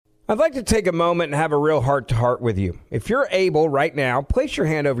I'd like to take a moment and have a real heart-to-heart with you. If you're able right now, place your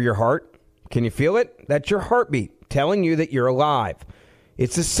hand over your heart. Can you feel it? That's your heartbeat telling you that you're alive.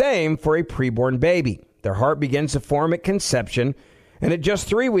 It's the same for a preborn baby. Their heart begins to form at conception, and at just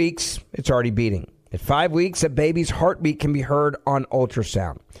 3 weeks, it's already beating. At 5 weeks, a baby's heartbeat can be heard on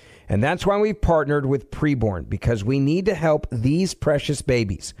ultrasound. And that's why we've partnered with Preborn, because we need to help these precious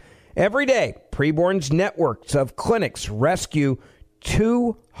babies. Every day, Preborn's networks of clinics rescue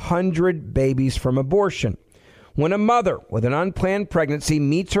 200 babies from abortion. When a mother with an unplanned pregnancy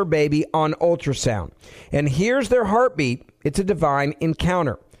meets her baby on ultrasound and hears their heartbeat, it's a divine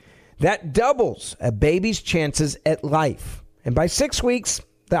encounter. That doubles a baby's chances at life. And by 6 weeks,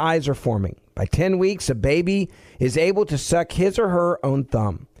 the eyes are forming. By 10 weeks, a baby is able to suck his or her own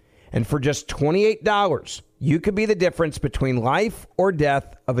thumb. And for just $28, you could be the difference between life or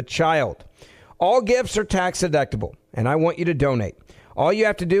death of a child. All gifts are tax deductible, and I want you to donate. All you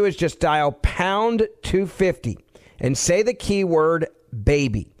have to do is just dial pound 250 and say the keyword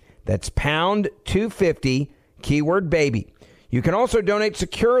baby. That's pound 250, keyword baby. You can also donate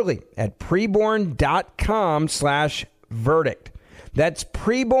securely at preborn.com/verdict. That's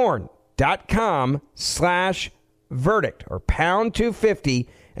preborn.com/verdict or pound 250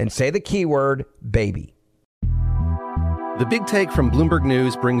 and say the keyword baby. The Big Take from Bloomberg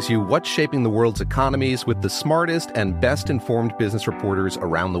News brings you what's shaping the world's economies with the smartest and best-informed business reporters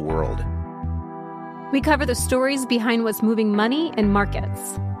around the world. We cover the stories behind what's moving money and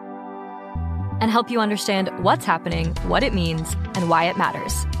markets, and help you understand what's happening, what it means, and why it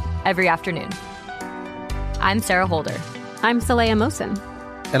matters every afternoon. I'm Sarah Holder. I'm Saleha Mohsin.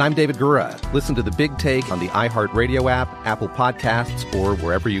 And I'm David Gura. Listen to The Big Take on the iHeartRadio app, Apple Podcasts, or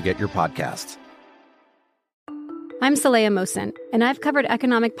wherever you get your podcasts. I'm Saleha Mohsin, and I've covered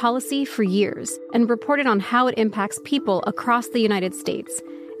economic policy for years and reported on how it impacts people across the United States.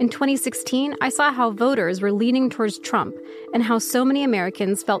 In 2016, I saw how voters were leaning towards Trump and how so many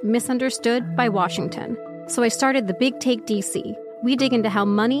Americans felt misunderstood by Washington. So I started The Big Take DC. We dig into how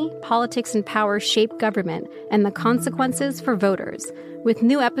money, politics, and power shape government and the consequences for voters. With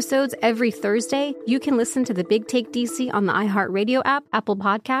new episodes every Thursday, you can listen to The Big Take DC on the iHeartRadio app, Apple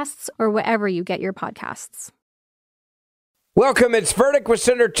Podcasts, or wherever you get your podcasts. Welcome. It's Verdict with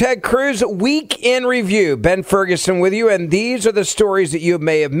Senator Ted Cruz. Week in Review. Ben Ferguson with you, and these are the stories that you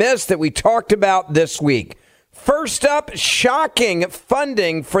may have missed that we talked about this week. First up, shocking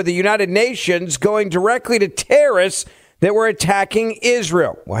funding for the United Nations going directly to terrorists that were attacking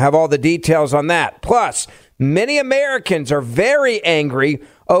Israel. We'll have all the details on that. Plus, many Americans are very angry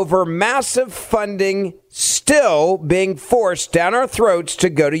over massive funding still being forced down our throats to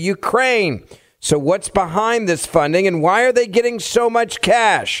go to Ukraine. So what's behind this funding and why are they getting so much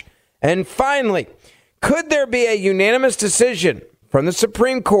cash? And finally, could there be a unanimous decision from the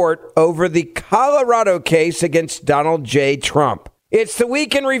Supreme Court over the Colorado case against Donald J. Trump? It's the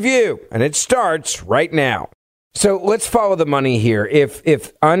Week in Review, and it starts right now. So let's follow the money here. If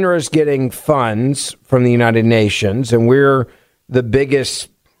UNRWA is getting funds from the United Nations and we're the biggest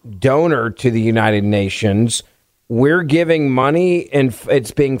donor to the United Nations, we're giving money and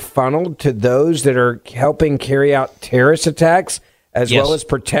it's being funneled to those that are helping carry out terrorist attacks as well as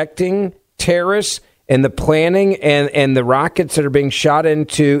protecting terrorists and the planning and the rockets that are being shot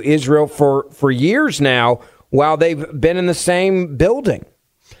into Israel for years now while they've been in the same building.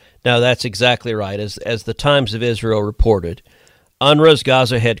 No, that's exactly right. As the Times of Israel reported, UNRWA's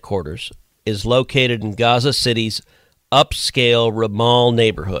Gaza headquarters is located in Gaza City's upscale Ramal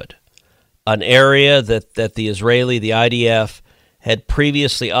neighborhood, an area that the IDF, had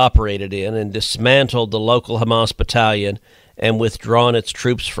previously operated in and dismantled the local Hamas battalion and withdrawn its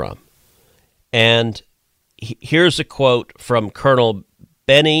troops from. And here's a quote from Colonel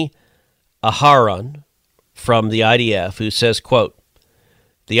Benny Aharon from the IDF, who says, quote,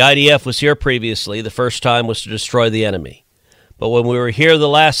 "The IDF was here previously. The first time was to destroy the enemy. But when we were here the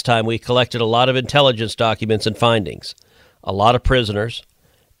last time, we collected a lot of intelligence documents and findings, a lot of prisoners,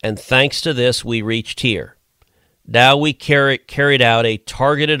 and thanks to this, we reached here. Now we carried out a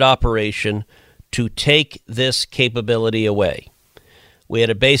targeted operation to take this capability away. We had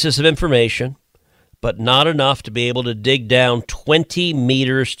a basis of information, but not enough to be able to dig down 20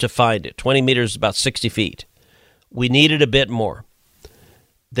 meters to find it. 20 meters is about 60 feet. We needed a bit more.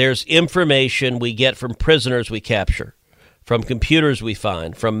 There's information we get from prisoners we capture, from computers we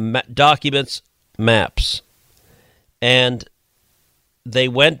find, from documents, maps. And they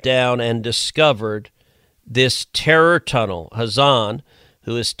went down and discovered this terror tunnel. Hazan,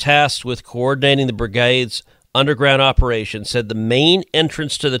 who is tasked with coordinating the brigade's underground operation, said the main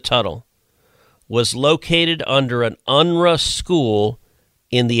entrance to the tunnel was located under an UNRWA school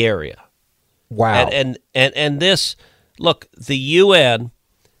in the area. Wow. And this, look, the UN,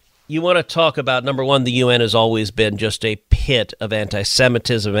 you want to talk about, number one, the UN has always been just a pit of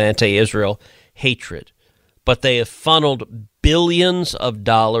anti-Semitism, anti-Israel hatred. But they have funneled billions of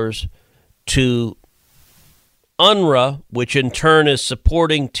dollars to UNRWA, which in turn is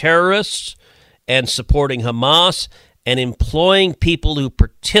supporting terrorists and supporting Hamas and employing people who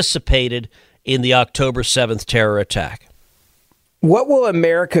participated in the October 7th terror attack. What will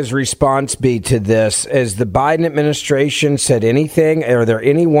America's response be to this? Has the Biden administration said anything? Are there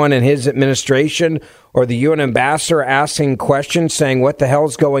anyone in his administration or the UN ambassador asking questions saying what the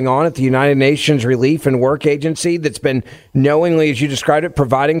hell's going on at the United Nations Relief and Work Agency that's been knowingly, as you described it,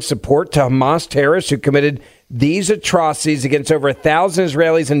 providing support to Hamas terrorists who committed these atrocities against over 1,000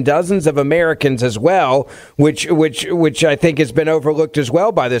 Israelis and dozens of Americans as well, which I think has been overlooked as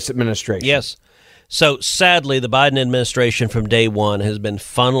well by this administration? Yes. So sadly, the Biden administration from day one has been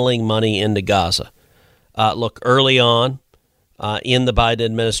funneling money into Gaza. Look, early on in the Biden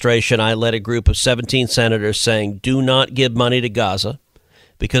administration, I led a group of 17 senators saying, do not give money to Gaza,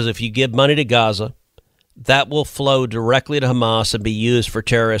 because if you give money to Gaza, that will flow directly to Hamas and be used for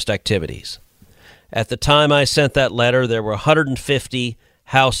terrorist activities. At the time I sent that letter, there were 150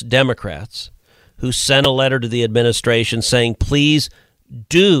 House Democrats who sent a letter to the administration saying, please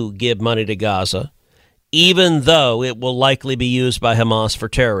do give money to Gaza, even though it will likely be used by Hamas for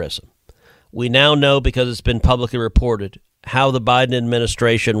terrorism. We now know, because it's been publicly reported, how the Biden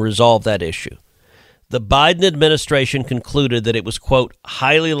administration resolved that issue. The Biden administration concluded that it was, quote,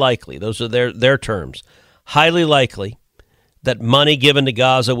 highly likely, those are their terms, highly likely that money given to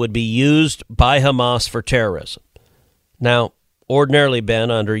Gaza would be used by Hamas for terrorism. Now, ordinarily,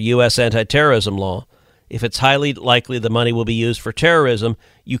 Ben, under U.S. anti-terrorism law, if it's highly likely the money will be used for terrorism,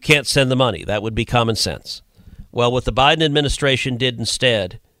 you can't send the money. That would be common sense. Well, what the Biden administration did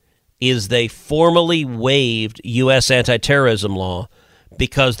instead is they formally waived U.S. anti-terrorism law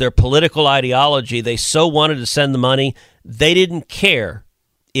because their political ideology, they so wanted to send the money, they didn't care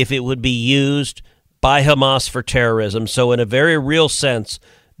if it would be used by Hamas for terrorism. So in a very real sense,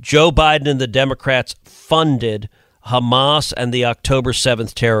 Joe Biden and the Democrats funded Hamas and the October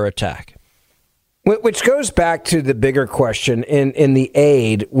 7th terror attack. Which goes back to the bigger question. In the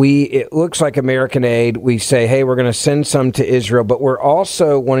aid, it looks like American aid, we say, hey, we're going to send some to Israel, but we're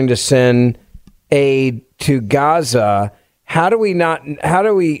also wanting to send aid to Gaza. How do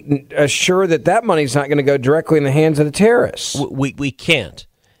we assure that money's not going to go directly in the hands of the terrorists? We can't.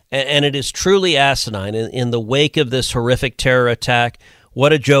 And it is truly asinine. In the wake of this horrific terror attack, what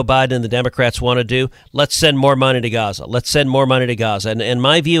did Joe Biden and the Democrats want to do? Let's send more money to Gaza. Let's send more money to Gaza. And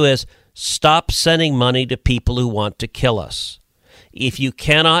my view is, stop sending money to people who want to kill us. If you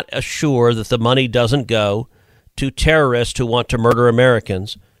cannot assure that the money doesn't go to terrorists who want to murder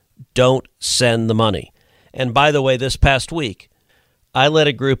Americans, don't send the money. And by the way, this past week, I led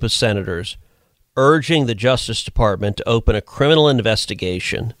a group of senators urging the Justice Department to open a criminal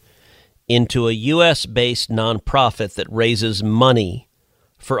investigation into a U.S.-based nonprofit that raises money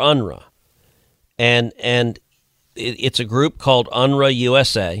for UNRWA. And it's a group called UNRWA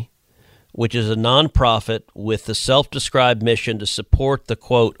USA, which is a nonprofit with the self-described mission to support the,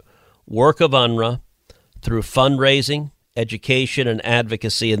 quote, work of UNRWA through fundraising, education, and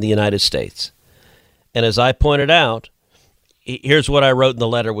advocacy in the United States. And as I pointed out, here's what I wrote in the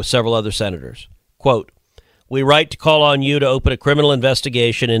letter with several other senators. Quote, we write to call on you to open a criminal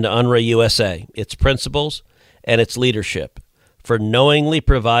investigation into UNRWA USA, its principles, and its leadership for knowingly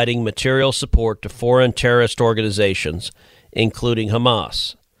providing material support to foreign terrorist organizations, including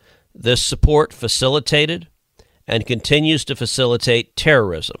Hamas. This support facilitated and continues to facilitate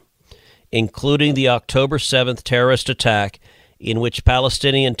terrorism, including the October 7th terrorist attack in which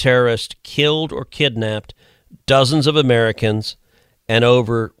Palestinian terrorists killed or kidnapped dozens of Americans and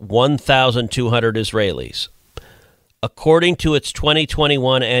over 1,200 Israelis. According to its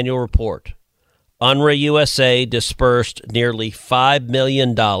 2021 annual report, UNRWA USA dispersed nearly $5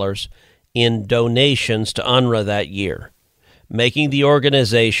 million in donations to UNRWA that year, making the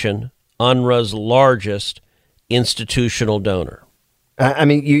organization UNRWA's largest institutional donor. I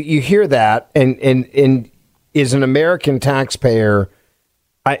mean, you hear that, and as an American taxpayer,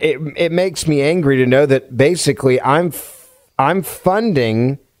 it makes me angry to know that basically I'm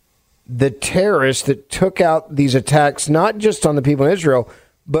funding the terrorists that took out these attacks, not just on the people in Israel,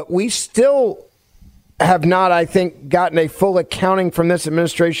 but we still have not, I think, gotten a full accounting from this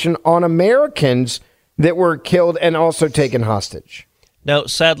administration on Americans that were killed and also taken hostage. No,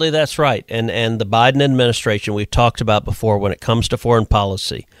 sadly, that's right. And the Biden administration, we've talked about before, when it comes to foreign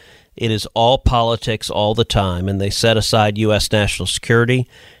policy, It is all politics all the time, and they set aside U.S. national security.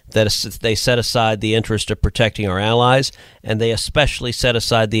 They set aside the interest of protecting our allies, and they especially set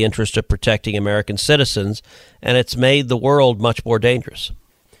aside the interest of protecting American citizens, and it's made the world much more dangerous.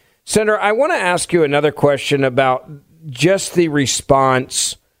 Senator, I want to ask you another question about just the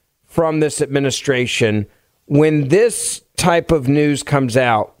response from this administration. When this type of news comes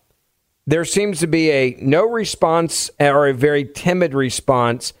out, there seems to be a no response or a very timid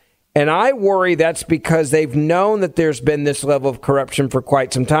response. And I worry that's because they've known that there's been this level of corruption for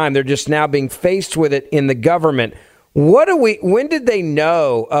quite some time. They're just now being faced with it in the government. When did they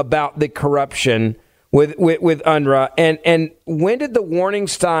know about the corruption with UNRWA? And when did the warning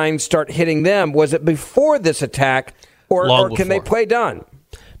signs start hitting them? Was it before this attack or can they play dumb?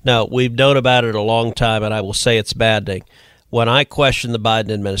 No, we've known about it a long time, and I will say it's maddening. When I question the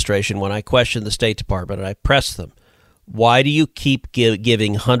Biden administration, when I question the State Department, and I press them, why do you keep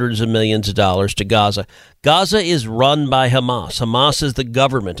giving hundreds of millions of dollars to Gaza? Gaza is run by Hamas. Hamas is the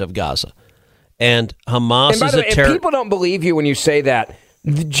government of Gaza. And Hamas is a terror. People don't believe you when you say that.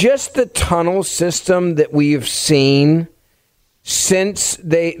 Just the tunnel system that we've seen since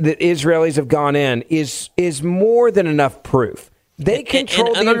the Israelis have gone in is more than enough proof. They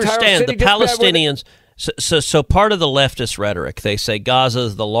control the entire city. The Palestinians. So part of the leftist rhetoric, they say Gaza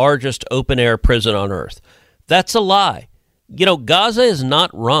is the largest open-air prison on earth. That's a lie. You know, Gaza is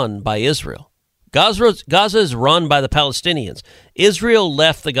not run by Israel. Gaza is run by the Palestinians. Israel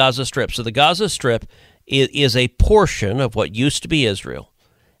left the Gaza Strip. So the Gaza Strip is a portion of what used to be Israel.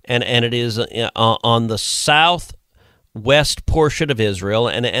 And it is on the southwest portion of Israel.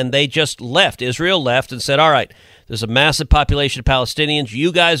 And they just left. Israel left and said, all right, there's a massive population of Palestinians.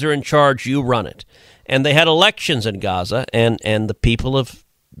 You guys are in charge. You run it. And they had elections in Gaza, and the people of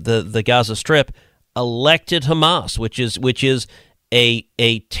the Gaza Strip elected Hamas, which is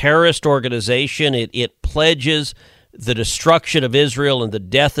a terrorist organization. It pledges the destruction of Israel and the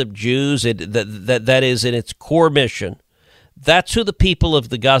death of Jews. That is in its core mission. That's who the people of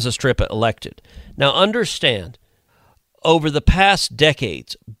the Gaza Strip elected. Now understand, over the past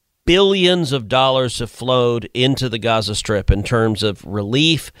decades, billions of dollars have flowed into the Gaza Strip in terms of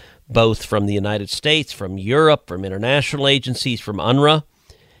relief, both from the United States, from Europe, from international agencies, from UNRWA.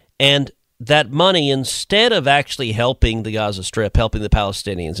 And that money, instead of actually helping the Gaza Strip, helping the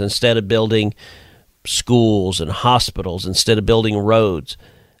Palestinians, instead of building schools and hospitals, instead of building roads,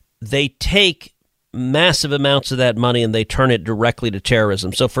 they take massive amounts of that money and they turn it directly to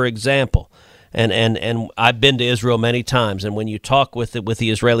terrorism. So, for example, and I've been to Israel many times, and when you talk with the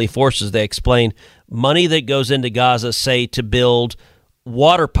Israeli forces, they explain money that goes into Gaza, say, to build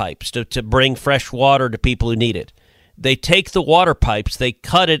water pipes to bring fresh water to people who need it. They take the water pipes, they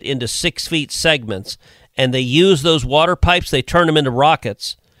cut it into 6-foot segments, and they use those water pipes, they turn them into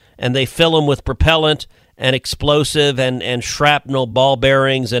rockets, and they fill them with propellant and explosive and shrapnel ball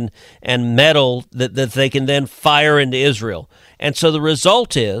bearings and metal that they can then fire into Israel. And so the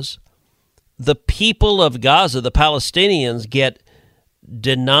result is the people of Gaza, the Palestinians, get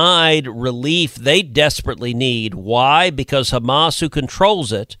denied relief they desperately need. Why? Because Hamas, who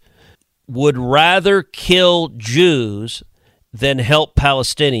controls it, would rather kill Jews than help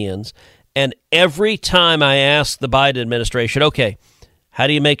Palestinians. And every time I ask the Biden administration, okay, how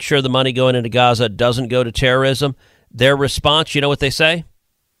do you make sure the money going into Gaza doesn't go to terrorism? Their response, you know what they say?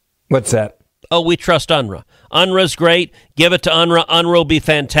 What's that? Oh, we trust UNRWA. UNRWA's great. Give it to UNRWA. UNRWA will be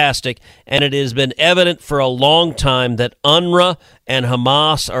fantastic. And it has been evident for a long time that UNRWA and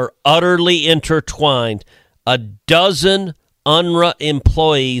Hamas are utterly intertwined. A dozen UNRWA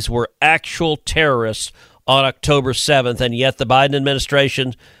employees were actual terrorists on October 7th, and yet the Biden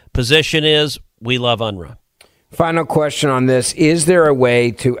administration's position is we love UNRWA. Final question on this. Is there a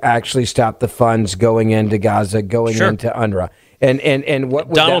way to actually stop the funds going into Gaza, going into UNRWA? And what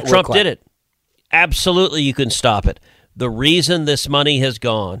would Donald that Trump look like? did it. Absolutely, you can stop it. The reason this money has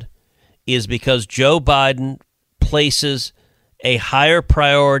gone is because Joe Biden places a higher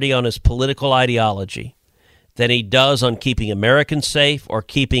priority on his political ideology than he does on keeping Americans safe or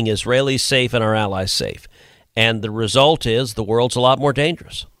keeping Israelis safe and our allies safe. And the result is the world's a lot more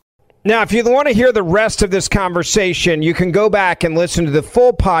dangerous. Now, if you want to hear the rest of this conversation, you can go back and listen to the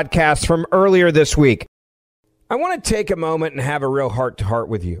full podcast from earlier this week. I want to take a moment and have a real heart-to-heart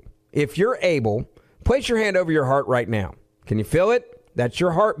with you. If you're able, place your hand over your heart right now. Can you feel it? That's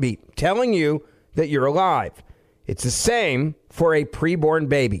your heartbeat telling you that you're alive. It's the same for a preborn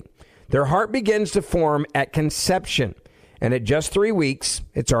baby. Their heart begins to form at conception, and at just 3 weeks,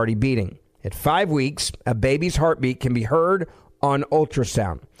 it's already beating. At 5 weeks, a baby's heartbeat can be heard on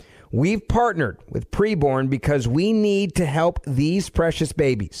ultrasound. We've partnered with Preborn because we need to help these precious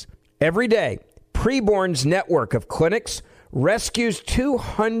babies. Every day, Preborn's network of clinics rescues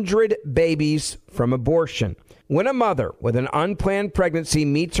 200 babies from abortion. When a mother with an unplanned pregnancy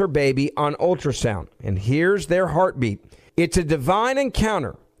meets her baby on ultrasound and hears their heartbeat, it's a divine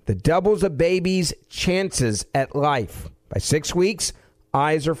encounter that doubles a baby's chances at life. By 6 weeks,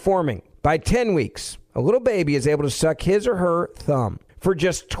 eyes are forming. By 10 weeks, a little baby is able to suck his or her thumb. For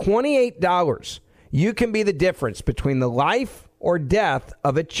just $28, you can be the difference between the life or death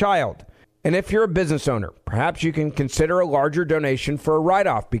of a child. And if you're a business owner, perhaps you can consider a larger donation for a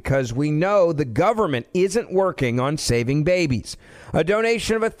write-off, because we know the government isn't working on saving babies. A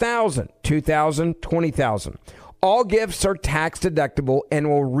donation of $1,000, $2,000, $20,000. All gifts are tax deductible and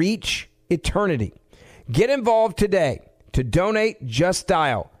will reach eternity. Get involved today. To donate, just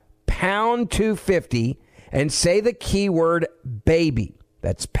dial pound 250 and say the keyword baby.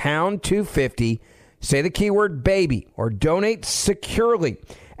 That's pound 250. Say the keyword baby, or donate securely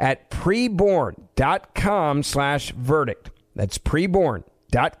at preborn.com/verdict. That's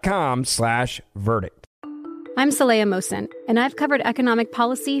preborn.com/verdict. I'm Saleha Mohsen, and I've covered economic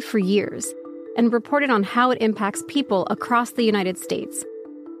policy for years and reported on how it impacts people across the United States.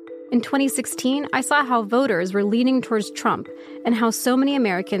 In 2016, I saw how voters were leaning towards Trump and how so many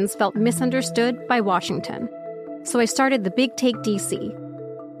Americans felt misunderstood by Washington. So I started the Big Take DC.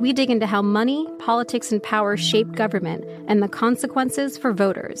 We dig into how money, politics, and power shape government and the consequences for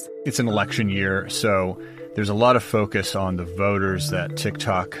voters. It's an election year, so there's a lot of focus on the voters that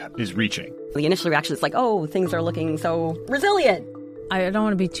TikTok is reaching. The initial reaction is like, oh, things are looking so resilient. I don't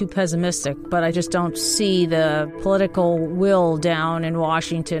want to be too pessimistic, but I just don't see the political will down in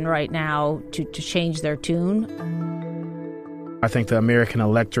Washington right now to change their tune. I think the American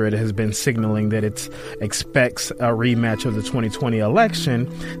electorate has been signaling that it expects a rematch of the 2020 election.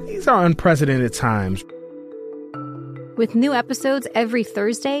 These are unprecedented times. With new episodes every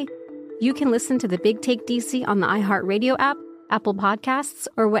Thursday, you can listen to the Big Take DC on the iHeartRadio app, Apple Podcasts,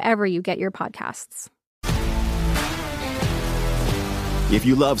 or wherever you get your podcasts. If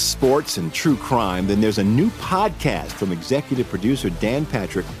you love sports and true crime, then there's a new podcast from executive producer Dan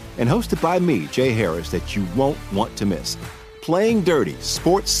Patrick and hosted by me, Jay Harris, that you won't want to miss. Playing Dirty: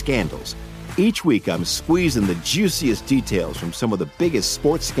 Sports Scandals. Each week, I'm squeezing the juiciest details from some of the biggest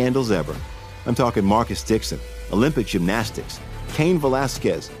sports scandals ever. I'm talking Marcus Dixon, Olympic gymnastics, Cain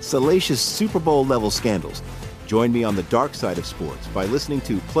Velasquez, salacious Super Bowl-level scandals. Join me on the dark side of sports by listening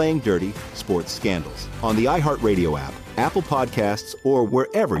to Playing Dirty: Sports Scandals on the iHeartRadio app, Apple Podcasts, or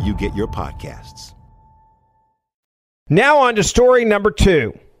wherever you get your podcasts. Now on to story number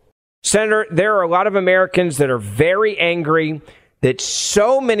 2. Senator, there are a lot of Americans that are very angry that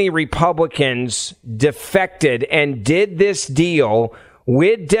so many Republicans defected and did this deal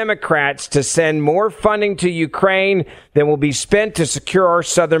with Democrats to send more funding to Ukraine than will be spent to secure our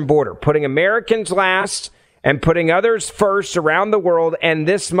southern border, putting Americans last and putting others first around the world. And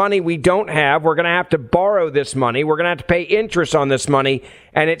this money we don't have. We're going to have to borrow this money. We're going to have to pay interest on this money.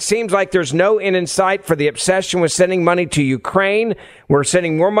 And it seems like there's no end in sight for the obsession with sending money to Ukraine. We're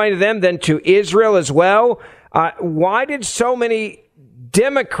sending more money to them than to Israel as well. Why did so many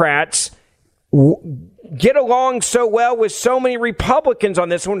Democrats get along so well with so many Republicans on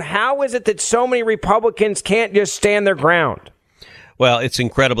this one? How is it that so many Republicans can't just stand their ground? Well, it's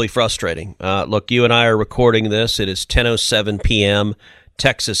incredibly frustrating. Look, you and I are recording this. It is 10:07 p.m.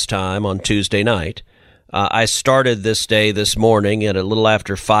 Texas time on Tuesday night. I started this day this morning at a little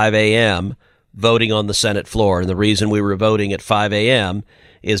after 5 a.m. voting on the Senate floor. And the reason we were voting at 5 a.m.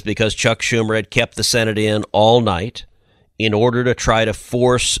 is because Chuck Schumer had kept the Senate in all night in order to try to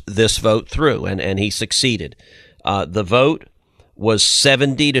force this vote through, and he succeeded. The vote was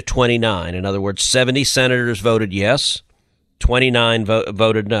 70-29. In other words, 70 senators voted yes, 29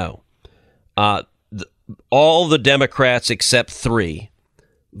 voted no. All the Democrats except 3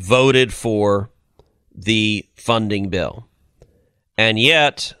 voted for the funding bill. And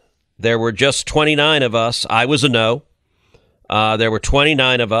yet, there were just 29 of us. I was a no. There were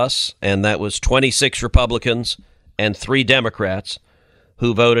 29 of us, and that was 26 Republicans and 3 Democrats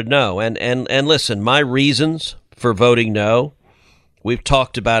who voted no. And listen, my reasons for voting no, we've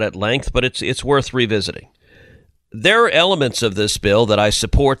talked about at length, but it's worth revisiting. There are elements of this bill that I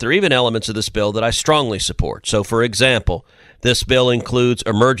support. There are even elements of this bill that I strongly support. So, for example, this bill includes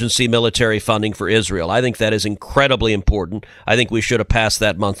emergency military funding for Israel. I think that is incredibly important. I think we should have passed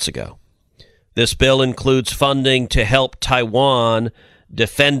that months ago. This bill includes funding to help Taiwan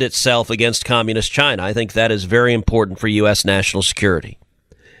defend itself against communist China. I think that is very important for U.S. national security.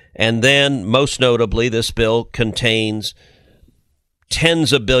 And then, most notably, this bill contains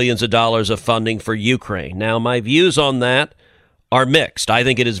tens of billions of dollars of funding for Ukraine. Now, my views on that are mixed. I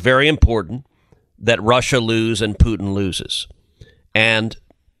think it is very important that Russia lose and Putin loses. And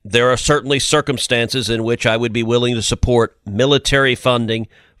there are certainly circumstances in which I would be willing to support military funding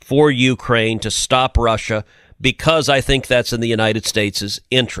for Ukraine to stop Russia because I think that's in the United States'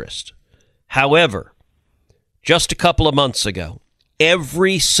 interest. However, just a couple of months ago,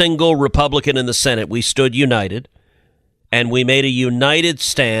 every single Republican in the Senate, we stood united, and we made a united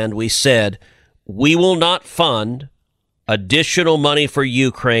stand. We said, we will not fund additional money for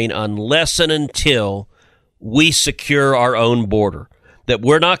Ukraine unless and until we secure our own border. That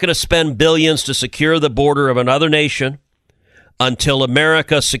we're not going to spend billions to secure the border of another nation until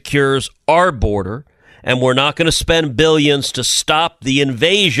America secures our border, and we're not going to spend billions to stop the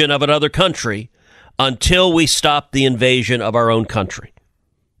invasion of another country until we stop the invasion of our own country.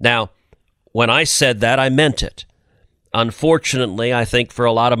 Now, when I said that, I meant it. Unfortunately, I think for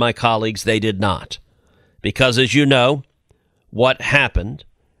a lot of my colleagues, they did not. Because, as you know, what happened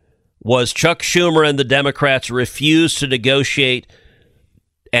was Chuck Schumer and the Democrats refused to negotiate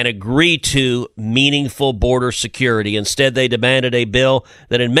and agree to meaningful border security. Instead, they demanded a bill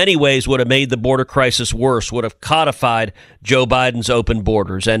that in many ways would have made the border crisis worse, would have codified Joe Biden's open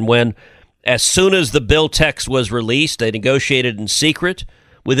borders. And as soon as the bill text was released, they negotiated in secret.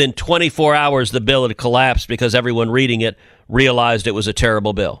 Within 24 hours, the bill had collapsed because everyone reading it realized it was a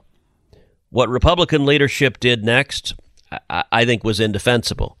terrible bill. What Republican leadership did next, I think, was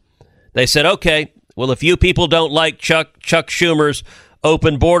indefensible. They said, okay, well, if you people don't like Chuck Schumer's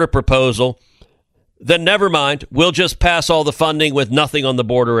open border proposal, then never mind. We'll just pass all the funding with nothing on the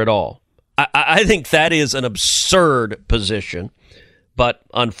border at all. I think that is an absurd position, but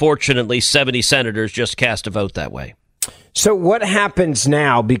unfortunately, 70 senators just cast a vote that way. So what happens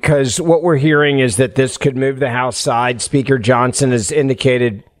now? Because what we're hearing is that this could move the House side. Speaker Johnson has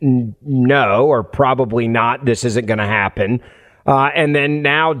indicated no, or probably not. This isn't going to happen. And then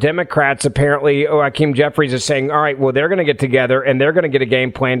now Democrats, apparently, Hakeem Jeffries is saying, all right, well, they're going to get together and they're going to get a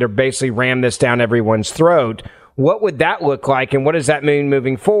game plan to basically ram this down everyone's throat. What would that look like? And what does that mean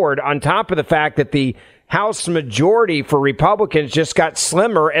moving forward? On top of the fact that the House majority for Republicans just got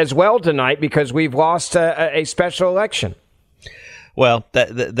slimmer as well tonight because we've lost a special election. Well,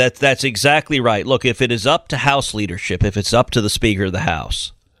 that's exactly right. Look, if it is up to House leadership, if it's up to the Speaker of the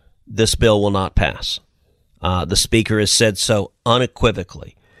House, this bill will not pass. The Speaker has said so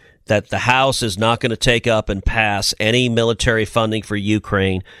unequivocally that the House is not going to take up and pass any military funding for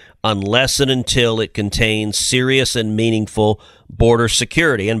Ukraine unless and until it contains serious and meaningful border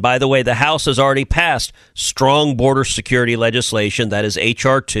security. And by the way, the House has already passed strong border security legislation. That is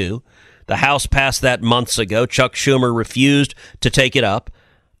H.R. 2. The House passed that months ago. Chuck Schumer refused to take it up.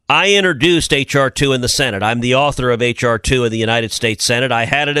 I introduced H.R. 2 in the Senate. I'm the author of H.R. 2 in the United States Senate. I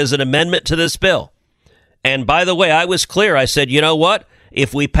had it as an amendment to this bill. And by the way, I was clear. I said, you know what?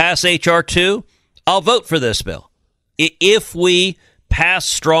 If we pass H.R. 2, I'll vote for this bill. If we pass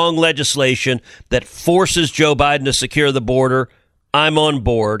strong legislation that forces Joe Biden to secure the border, I'm on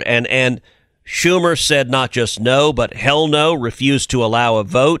board. And Schumer said not just no, but hell no, refused to allow a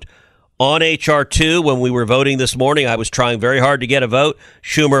vote. On H.R. 2, when we were voting this morning, I was trying very hard to get a vote.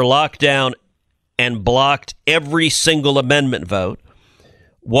 Schumer locked down and blocked every single amendment vote.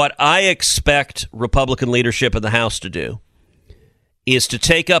 What I expect Republican leadership in the House to do is to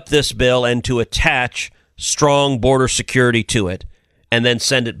take up this bill and to attach strong border security to it and then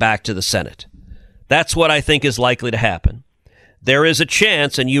send it back to the Senate. That's what I think is likely to happen. There is a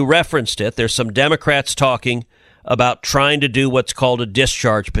chance, and you referenced it, there's some Democrats talking about trying to do what's called a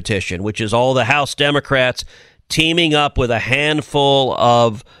discharge petition, which is all the House Democrats teaming up with a handful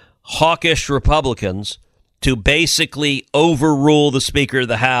of hawkish Republicans to basically overrule the Speaker of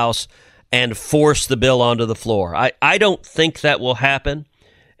the House and force the bill onto the floor. I don't think that will happen,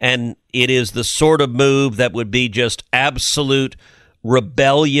 and it is the sort of move that would be just absolute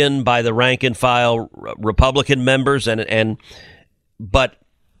rebellion by the rank and file Republican members, but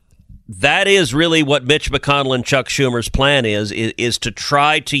that is really what Mitch McConnell and Chuck Schumer's plan is to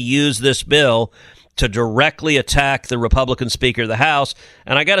try to use this bill to directly attack the Republican Speaker of the House.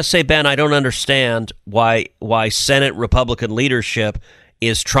 And I got to say, Ben, I don't understand why Senate Republican leadership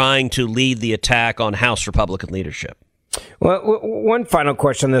is trying to lead the attack on House Republican leadership. Well, one final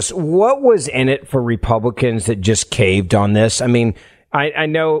question on this. What was in it for Republicans that just caved on this? I mean, I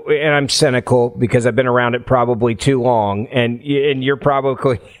know, and I'm cynical because I've been around it probably too long, and you're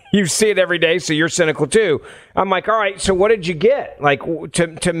probably, you see it every day, so you're cynical too. I'm like, all right, so what did you get? Like,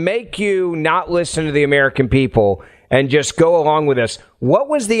 to make you not listen to the American people and just go along with this, what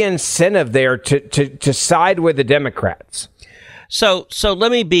was the incentive there to side with the Democrats? So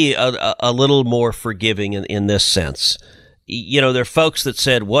let me be a little more forgiving in this sense. there are folks that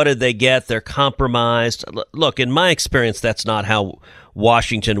said, what did they get? They're compromised. Look, in my experience, that's not how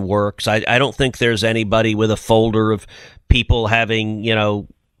Washington works. I don't think there's anybody with a folder of people having,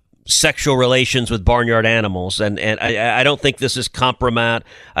 sexual relations with barnyard animals. And I don't think this is compromat.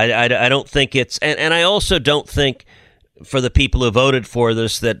 I don't think it's, and I also don't think for the people who voted for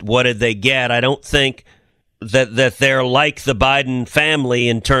this that what did they get? I don't think that they're like the Biden family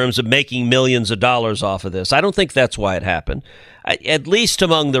in terms of making millions of dollars off of this. I don't think that's why it happened. At least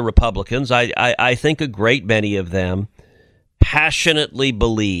among the Republicans, I think a great many of them passionately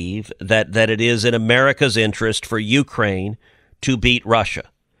believe that it is in America's interest for Ukraine to beat Russia.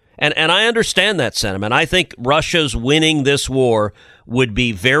 And I understand that sentiment. I think Russia's winning this war would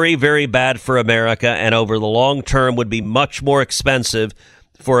be very, very bad for America, and over the long term would be much more expensive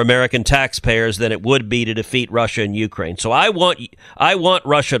for American taxpayers than it would be to defeat Russia and Ukraine. So I want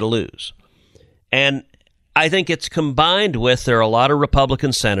Russia to lose. And I think it's combined with there are a lot of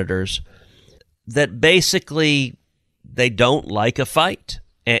Republican senators that basically they don't like a fight.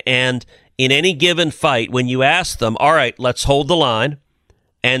 And in any given fight, when you ask them, all right, let's hold the line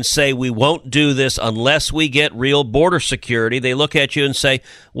and say we won't do this unless we get real border security, they look at you and say,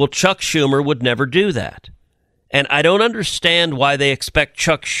 well, Chuck Schumer would never do that. And I don't understand why they expect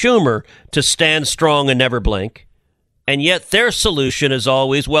Chuck Schumer to stand strong and never blink. And yet their solution is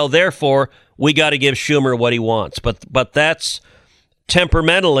always, well, therefore, we got to give Schumer what he wants. But that's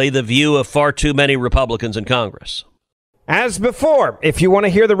temperamentally the view of far too many Republicans in Congress. As before, if you want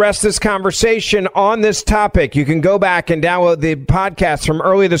to hear the rest of this conversation on this topic, you can go back and download the podcast from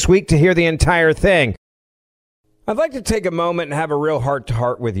earlier this week to hear the entire thing. I'd like to take a moment and have a real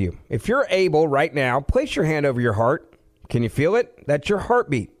heart-to-heart with you. If you're able right now, place your hand over your heart. Can you feel it? That's your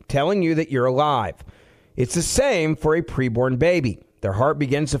heartbeat telling you that you're alive. It's the same for a preborn baby. Their heart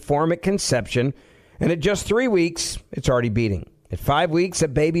begins to form at conception, and at just 3 weeks, it's already beating. At 5 weeks, a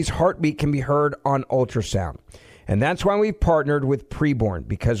baby's heartbeat can be heard on ultrasound. And that's why we've partnered with Preborn,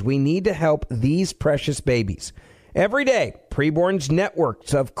 because we need to help these precious babies. Every day, Preborn's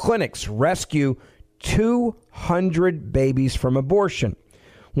networks of clinics rescue 200 babies from abortion.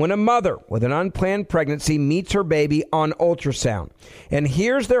 When a mother with an unplanned pregnancy meets her baby on ultrasound and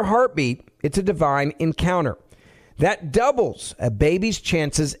hears their heartbeat, it's a divine encounter. That doubles a baby's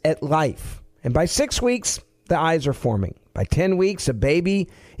chances at life. And by 6 weeks, the eyes are forming. By 10 weeks, a baby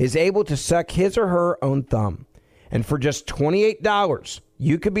is able to suck his or her own thumb. And for just $28,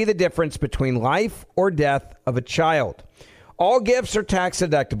 you could be the difference between life or death of a child. All gifts are tax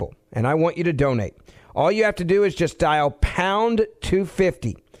deductible, and I want you to donate. All you have to do is just dial pound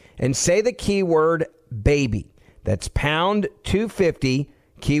 250 and say the keyword baby. That's pound 250,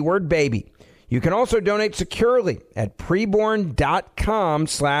 keyword baby. You can also donate securely at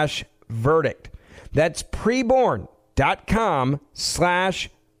preborn.com/verdict. That's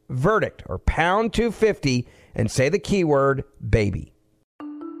preborn.com/verdict or pound 250 and say the keyword baby.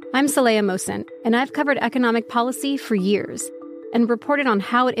 I'm Saleha Mohsen, and I've covered economic policy for years and reported on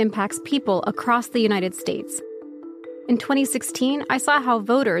how it impacts people across the United States. In 2016, I saw how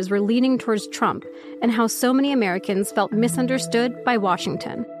voters were leaning towards Trump and how so many Americans felt misunderstood by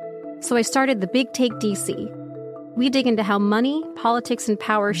Washington. So I started the Big Take DC. We dig into how money, politics, and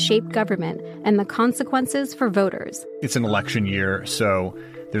power shape government and the consequences for voters. It's an election year, so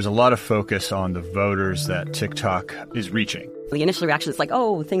there's a lot of focus on the voters that TikTok is reaching. The initial reaction is like,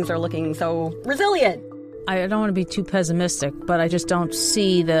 oh, things are looking so resilient. I don't want to be too pessimistic, but I just don't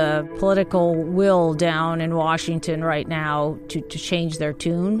see the political will down in Washington right now to change their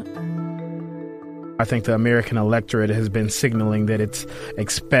tune. I think the American electorate has been signaling that it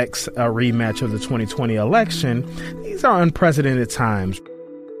expects a rematch of the 2020 election. These are unprecedented times.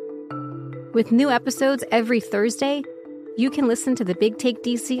 With new episodes every Thursday, you can listen to the Big Take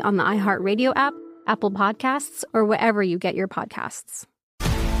DC on the iHeartRadio app, Apple Podcasts, or wherever you get your podcasts.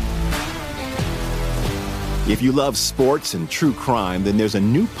 If you love sports and true crime, then there's a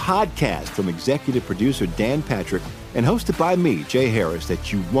new podcast from executive producer Dan Patrick and hosted by me, Jay Harris,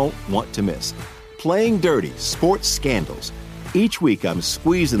 that you won't want to miss. Playing Dirty: Sports Scandals. Each week, I'm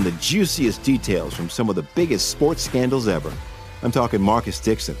squeezing the juiciest details from some of the biggest sports scandals ever. I'm talking Marcus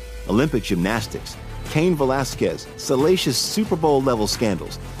Dixon, Olympic gymnastics, Cain Velasquez, salacious Super Bowl-level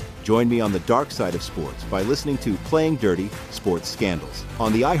scandals. Join me on the dark side of sports by listening to Playing Dirty: Sports Scandals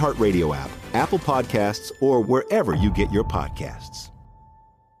on the iHeartRadio app, Apple Podcasts, or wherever you get your podcasts.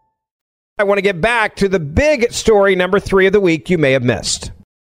 I want to get back to the big story, number 3 of the week you may have missed.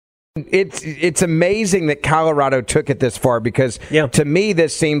 It's amazing that Colorado took it this far because to me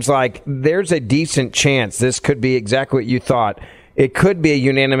this seems like there's a decent chance this could be exactly what you thought. It could be a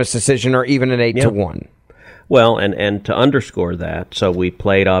unanimous decision or even an 8-1. Well, and to underscore that, so we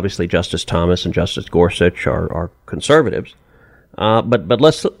played, obviously, Justice Thomas and Justice Gorsuch are conservatives. But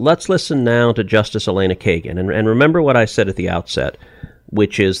let's listen now to Justice Elena Kagan. And remember what I said at the outset,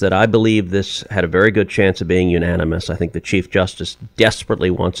 which is that I believe this had a very good chance of being unanimous. I think the Chief Justice desperately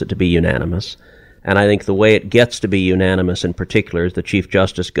wants it to be unanimous. And I think the way it gets to be unanimous in particular is the Chief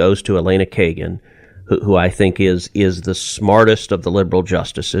Justice goes to Elena Kagan, who I think is the smartest of the liberal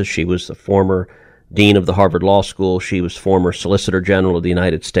justices. She was the former dean of the Harvard Law School. She was former Solicitor General of the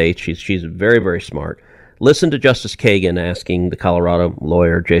United States. She's very, very smart. Listen to Justice Kagan asking the Colorado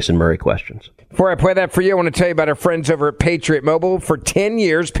lawyer Jason Murray questions. Before I play that for you, I want to tell you about our friends over at Patriot Mobile. For 10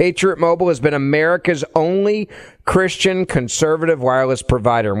 years, Patriot Mobile has been America's only Christian conservative wireless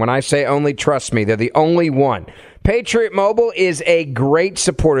provider. And when I say only, trust me, they're the only one. Patriot Mobile is a great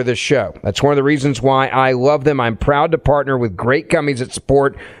supporter of this show. That's one of the reasons why I love them. I'm proud to partner with great companies that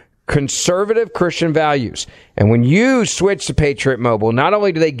support conservative Christian values. And when you switch to Patriot Mobile, not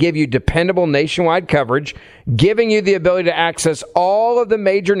only do they give you dependable nationwide coverage, giving you the ability to access all of the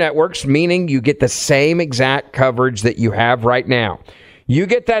major networks, meaning you get the same exact coverage that you have right now. You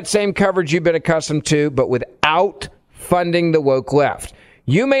get that same coverage you've been accustomed to, but without funding the woke left.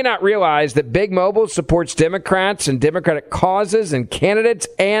 You may not realize that Big Mobile supports Democrats and Democratic causes and candidates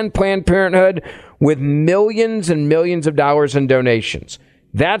and Planned Parenthood with millions and millions of dollars in donations.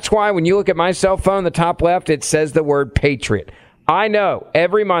 That's why when you look at my cell phone, the top left, it says the word Patriot. I know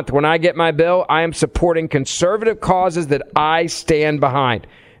every month when I get my bill, I am supporting conservative causes that I stand behind.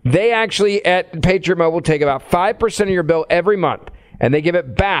 They actually, at Patriot Mobile, take about 5% of your bill every month, and they give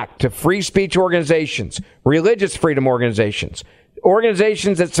it back to free speech organizations, religious freedom organizations,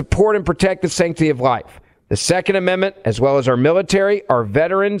 organizations that support and protect the sanctity of life. The Second Amendment, as well as our military, our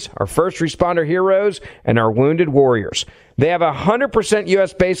veterans, our first responder heroes, and our wounded warriors. They have a 100%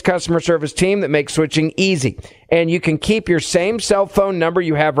 U.S.-based customer service team that makes switching easy. And you can keep your same cell phone number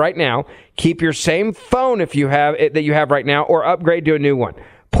you have right now, keep your same phone if you have it that you have right now, or upgrade to a new one.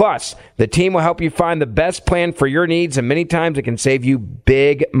 Plus, the team will help you find the best plan for your needs, and many times it can save you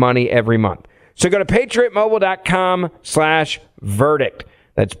big money every month. So go to patriotmobile.com/verdict.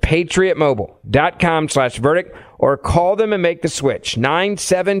 That's patriotmobile.com/verdict, or call them and make the switch.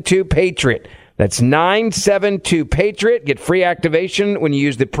 972-PATRIOT. That's 972-PATRIOT. Get free activation when you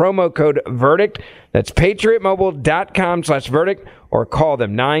use the promo code VERDICT. That's patriotmobile.com/verdict, or call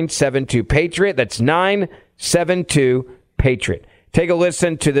them 972-PATRIOT. That's 972-PATRIOT. Take a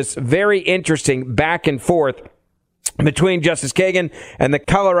listen to this very interesting back and forth between Justice Kagan and the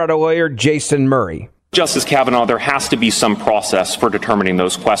Colorado lawyer Jason Murray. Justice Kavanaugh, there has to be some process for determining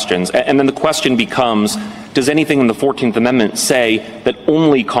those questions. And then the question becomes, does anything in the 14th Amendment say that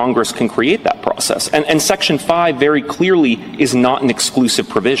only Congress can create that process? And Section 5 very clearly is not an exclusive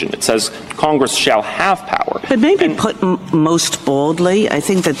provision. It says Congress shall have power. But maybe put most boldly, I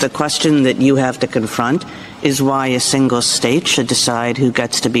think that the question that you have to confront is why a single state should decide who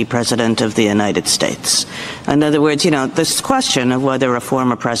gets to be president of the United States. In other words, this question of whether a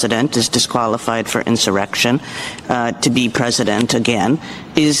former president is disqualified for insurrection to be president again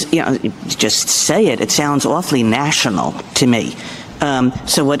is, just say it. It sounds awfully national to me.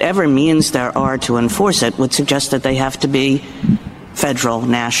 So whatever means there are to enforce it would suggest that they have to be federal,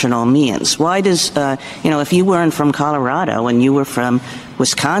 national means. Why does, if you weren't from Colorado and you were from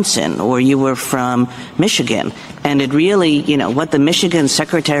Wisconsin or you were from Michigan, and it really, what the Michigan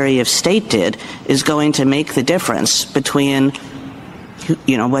Secretary of State did is going to make the difference between,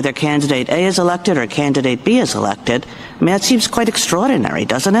 whether candidate A is elected or candidate B is elected. I mean, that seems quite extraordinary,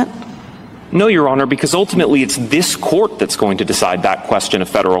 doesn't it? No, Your Honor, because ultimately it's this court that's going to decide that question of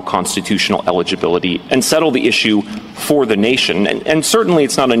federal constitutional eligibility and settle the issue for the nation. And certainly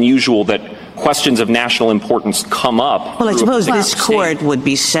it's not unusual that questions of national importance come up. Well, I suppose this court would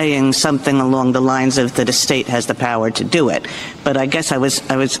be saying something along the lines of that a state has the power to do it. But I guess I was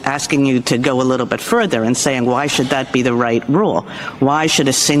asking you to go a little bit further and saying, why should that be the right rule? Why should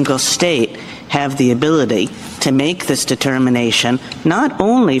a single state have the ability to make this determination, not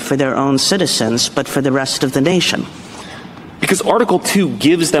only for their own citizens, but for the rest of the nation? Because Article 2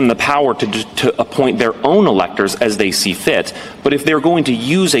 gives them the power to appoint their own electors as they see fit. But if they're going to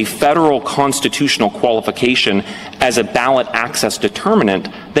use a federal constitutional qualification as a ballot access determinant,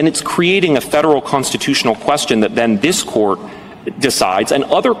 then it's creating a federal constitutional question that then this court decides, and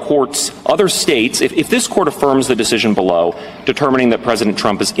other courts, other states, if this court affirms the decision below, determining that President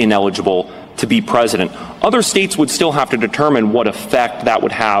Trump is ineligible to be president, other states would still have to determine what effect that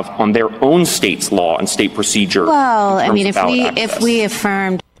would have on their own state's law and state procedure. Well, I mean, if we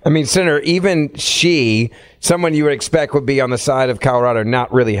affirmed. I mean, Senator, even someone you would expect would be on the side of Colorado,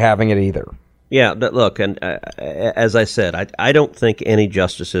 not really having it either. Yeah, look, and as I said, I don't think any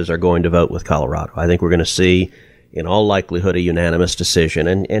justices are going to vote with Colorado. I think we're going to see, in all likelihood, a unanimous decision.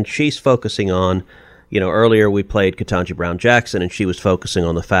 And she's focusing on, earlier we played Ketanji Brown Jackson, and she was focusing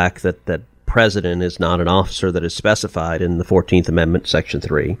on the fact that president is not an officer that is specified in the 14th Amendment, Section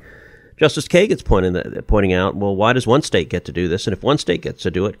 3. Justice Kagan's pointing out, well, why does one state get to do this? And if one state gets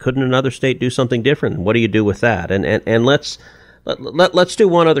to do it, couldn't another state do something different? And what do you do with that? And let's do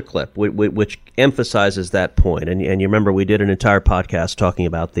one other clip which emphasizes that point. And you remember we did an entire podcast talking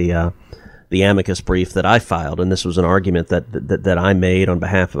about the amicus brief that I filed, and this was an argument that I made on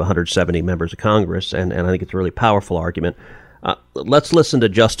behalf of 170 members of Congress, and I think it's a really powerful argument. Let's listen to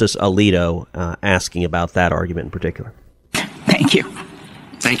Justice Alito asking about that argument in particular. Thank you.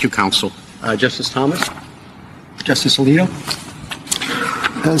 Thank you, counsel. Justice Thomas? Justice Alito?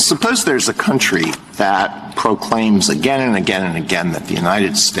 Suppose there's a country that proclaims again and again and again that the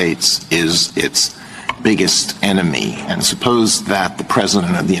United States is its biggest enemy, and suppose that the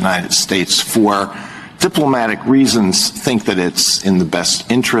President of the United States, for diplomatic reasons, think that it's in the best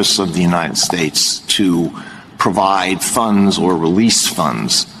interests of the United States to provide funds or release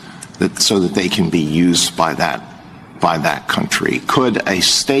funds so that they can be used by that country. Could a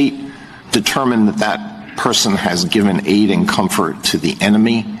state determine that that person has given aid and comfort to the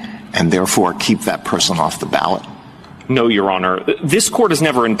enemy and therefore keep that person off the ballot? No, Your Honor. This court has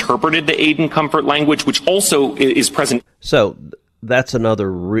never interpreted the aid and comfort language, which also is present. So that's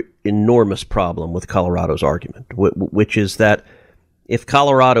another enormous problem with Colorado's argument, which is that if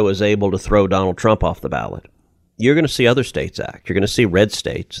Colorado is able to throw Donald Trump off the ballot, you're going to see other states act. You're going to see red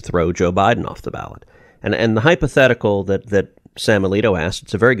states throw Joe Biden off the ballot. And the hypothetical that Sam Alito asked,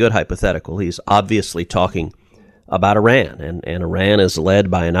 it's a very good hypothetical. He's obviously talking about Iran, and Iran is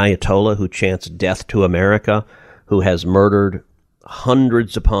led by an Ayatollah who chants death to America, who has murdered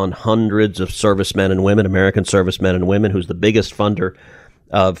hundreds upon hundreds of servicemen and women, American servicemen and women, who's the biggest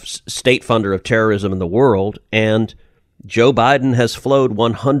state funder of terrorism in the world. And Joe Biden has flowed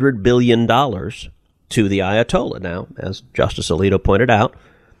 $100 billion to the Ayatollah. Now, as Justice Alito pointed out,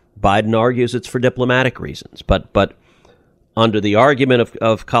 Biden argues it's for diplomatic reasons. But under the argument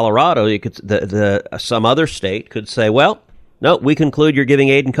of Colorado, you could some other state could say, well, no, we conclude you're giving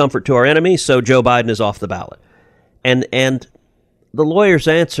aid and comfort to our enemies, so Joe Biden is off the ballot. And the lawyer's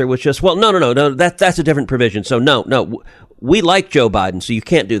answer was just, well, no, that's a different provision. So no, we like Joe Biden, so you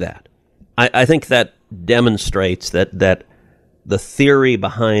can't do that. I think that demonstrates that the theory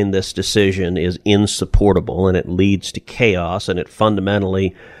behind this decision is insupportable, and it leads to chaos, and it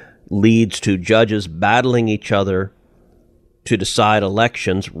fundamentally leads to judges battling each other to decide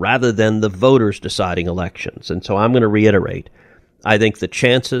elections rather than the voters deciding elections. And so I'm going to reiterate, I think the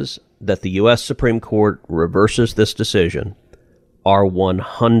chances that the U.S. Supreme Court reverses this decision are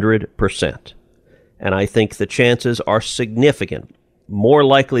 100%. And I think the chances are significant, more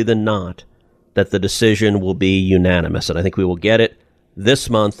likely than not, that the decision will be unanimous. And I think we will get it this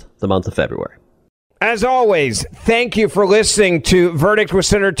month, the month of February. As always, thank you for listening to Verdict with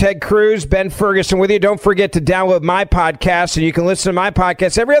Senator Ted Cruz. Ben Ferguson with you. Don't forget to download my podcast, so you can listen to my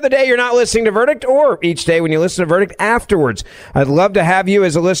podcast every other day you're not listening to Verdict, or each day when you listen to Verdict afterwards. I'd love to have you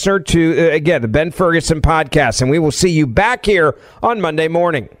as a listener to, again, the Ben Ferguson podcast, and we will see you back here on Monday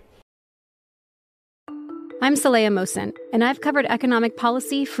morning. I'm Saleha Mohsen, and I've covered economic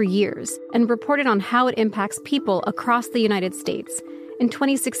policy for years and reported on how it impacts people across the United States. In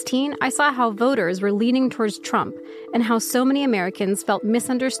 2016, I saw how voters were leaning towards Trump and how so many Americans felt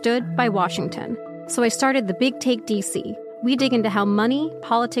misunderstood by Washington. So I started The Big Take DC. We dig into how money,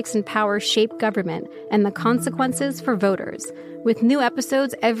 politics, and power shape government and the consequences for voters. With new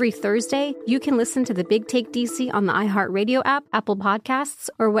episodes every Thursday, you can listen to The Big Take DC on the iHeartRadio app, Apple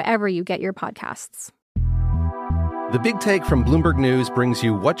Podcasts, or wherever you get your podcasts. The Big Take from Bloomberg News brings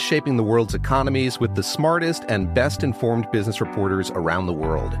you what's shaping the world's economies with the smartest and best-informed business reporters around the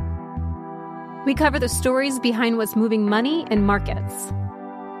world. We cover the stories behind what's moving money and markets,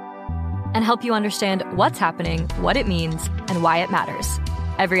 and help you understand what's happening, what it means, and why it matters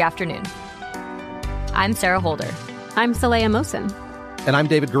every afternoon. I'm Sarah Holder. I'm Saleha Mohsen. And I'm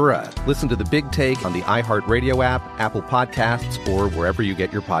David Gura. Listen to The Big Take on the iHeartRadio app, Apple Podcasts, or wherever you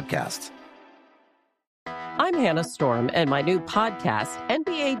get your podcasts. I'm Hannah Storm, and my new podcast,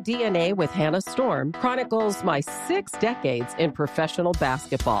 NBA DNA with Hannah Storm, chronicles my 6 decades in professional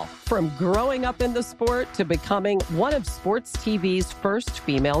basketball. From growing up in the sport to becoming one of sports TV's first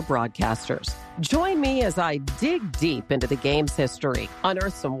female broadcasters. Join me as I dig deep into the game's history,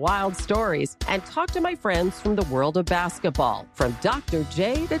 unearth some wild stories, and talk to my friends from the world of basketball, from Dr.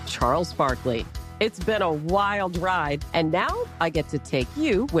 J to Charles Barkley. It's been a wild ride, and now I get to take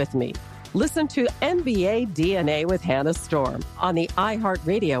you with me. Listen to NBA DNA with Hannah Storm on the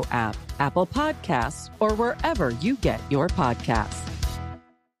iHeartRadio app, Apple Podcasts, or wherever you get your podcasts.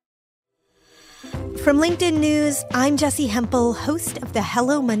 From LinkedIn News, I'm Jessie Hempel, host of the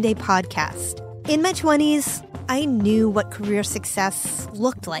Hello Monday podcast. In my 20s, I knew what career success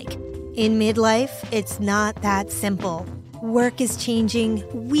looked like. In midlife, it's not that simple. Work is changing,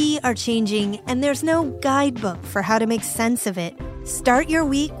 we are changing, and there's no guidebook for how to make sense of it. Start your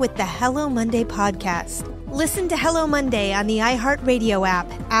week with the Hello Monday podcast. Listen to Hello Monday on the iHeartRadio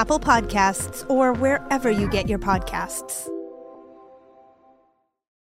app, Apple Podcasts, or wherever you get your podcasts.